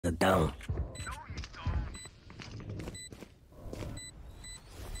Cypher down.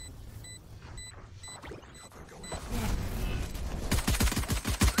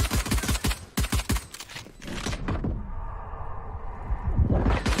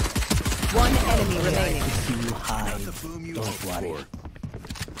 One enemy remaining. You hide. Don't worry.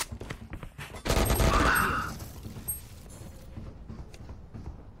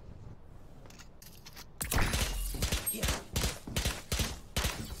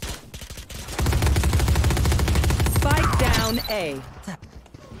 Spike down A.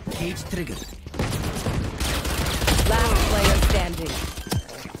 Cage triggered. Last player standing.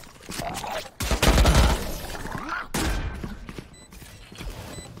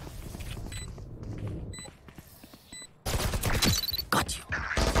 Got you.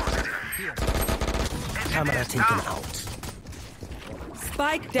 Camera taken out.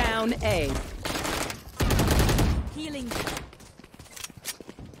 Spike down A. Healing.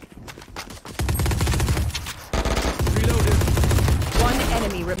 Reloaded. One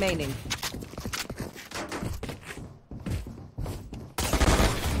enemy remaining.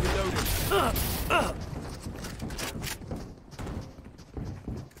 Reloaded.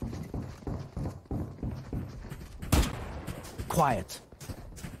 Quiet.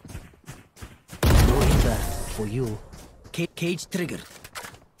 No hitter for you. Cage triggered.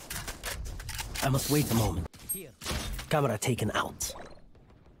 I must wait a moment. Here. Camera taken out.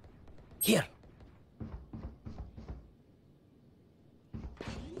 Here.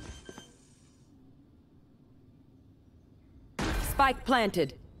 Spike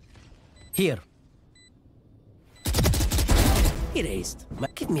planted. Here. Erased.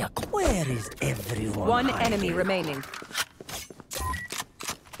 Give me a where is everyone? One hiding? enemy remaining.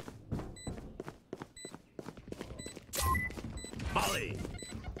 Molly.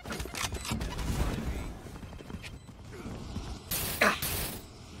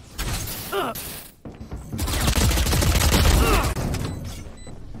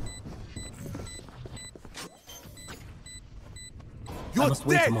 I must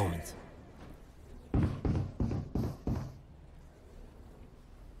wait a moment.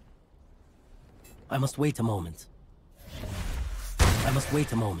 I must wait a moment. I must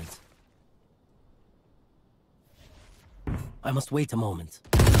wait a moment. I must wait a moment.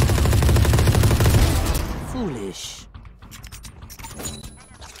 Foolish.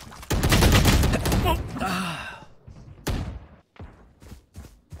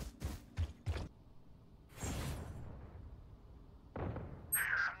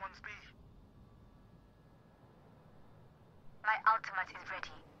 My ultimate is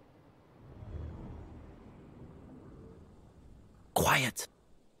ready. Quiet.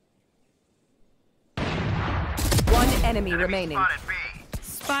 One enemy remaining.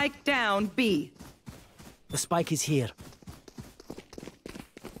 Spike down B. The spike is here.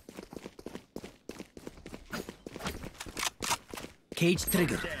 Cage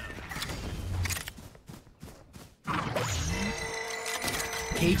triggered.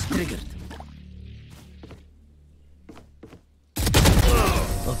 Cage triggered.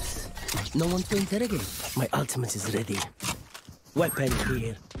 Oops. No one to interrogate. My ultimate is ready. Weapon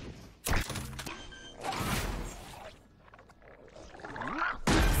here.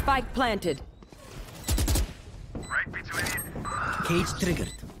 Spike planted. Right between. Cage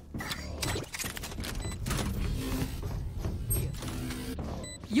triggered.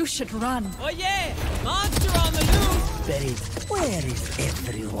 You should run. Oh yeah! Monster on the loose! Buried. Where is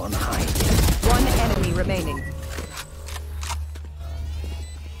everyone hiding? One enemy remaining.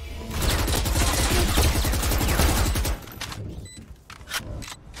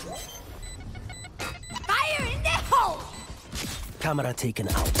 Fire in the hole! Camera taken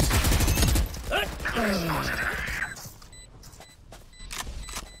out.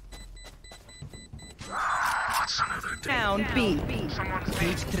 Down B.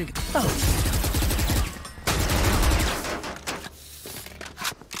 Cage triggered. Oh.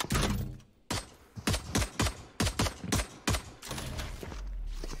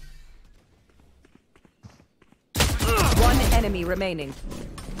 One enemy remaining.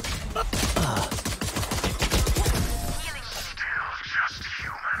 Just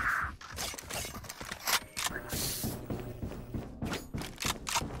human.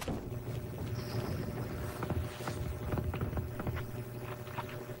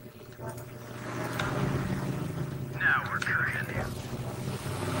 Now we're cooking.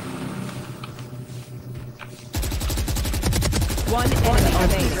 One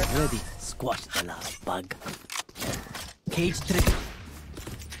enemy remaining. Ready. Squash the last bug. Cage triggered.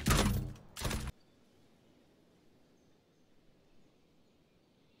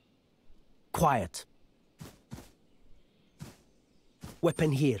 Quiet.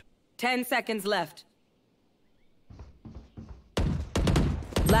 Weapon here. 10 seconds left.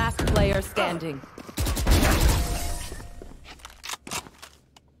 Last player standing.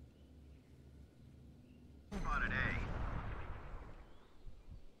 Spotted A.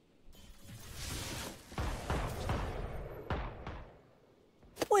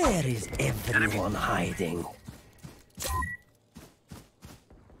 Where is everyone hiding?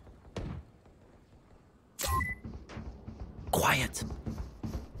 Quiet.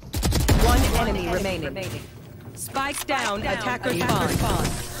 One enemy remaining. Spike down, attacker spawn.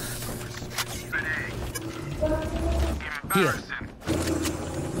 Here.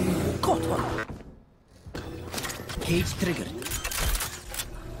 Embarrassing. Caught one. Cage triggered.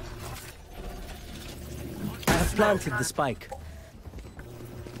 I have planted the spike.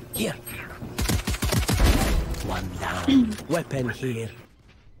 Here. One down. Weapon here.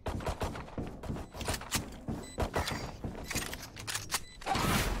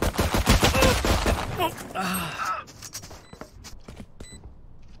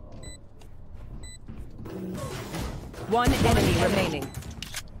 One enemy remaining.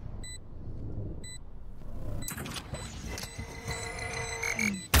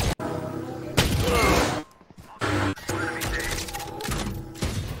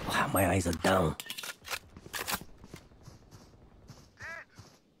 Wow, my eyes are down.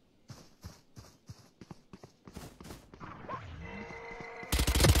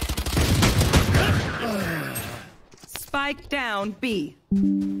 Spike down, B.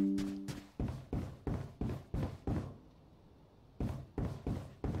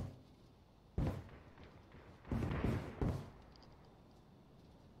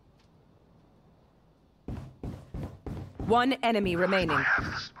 One enemy remaining. Enemy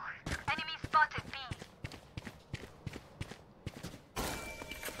spotted B.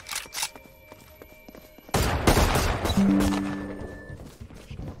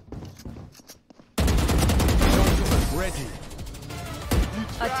 Ready.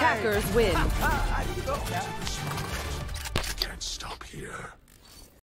 Attackers win. Can't stop here.